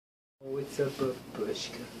Oh, it's a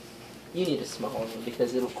babushka. You need a smaller one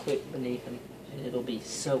because it'll clip beneath him and it'll be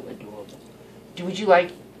so adorable. Would you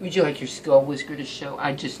like your skull whisker to show?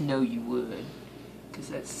 I just know you would. Because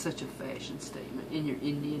that's such a fashion statement in your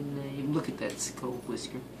Indian name. Look at that skull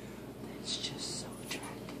whisker. That's just so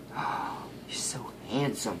attractive. Oh, you're so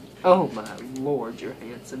handsome. Oh my Lord, you're a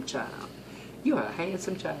handsome child. You are a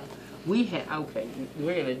handsome child. Okay,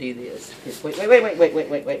 we're going to do this. Wait. We're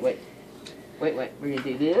going to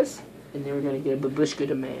do this, and then we're going to get a babushka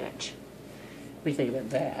to match. What do you think about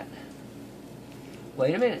that?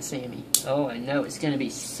 Wait a minute, Sammy. Oh, I know. It's going to be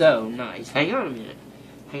so nice. Hang on a minute.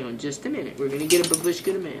 Hang on just a minute. We're going to get a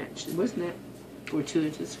babushka to match. Wasn't that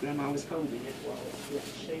fortuitous? Grandma was holding it while I was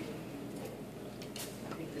shaving.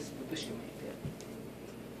 I think this babushka might fit.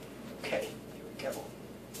 Okay, here we go.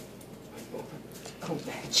 Oh,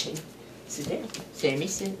 matching. Sit down. Sammy,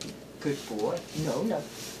 sit. Good boy. No.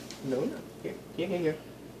 Here.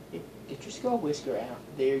 Get your skull whisker out.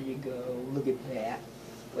 There you go. Look at that.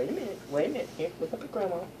 Wait a minute. Here, look up at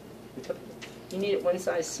Grandma. You need it one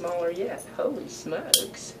size smaller yet. Holy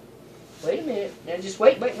smokes. Wait a minute. Now just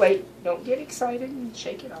wait. Don't get excited and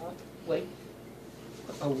shake it off. Wait.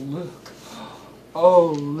 Oh, look.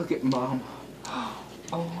 Oh, look at Mama. Oh,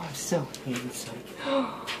 I'm so handsome.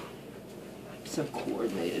 I'm so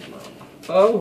coordinated, Mama. Oh.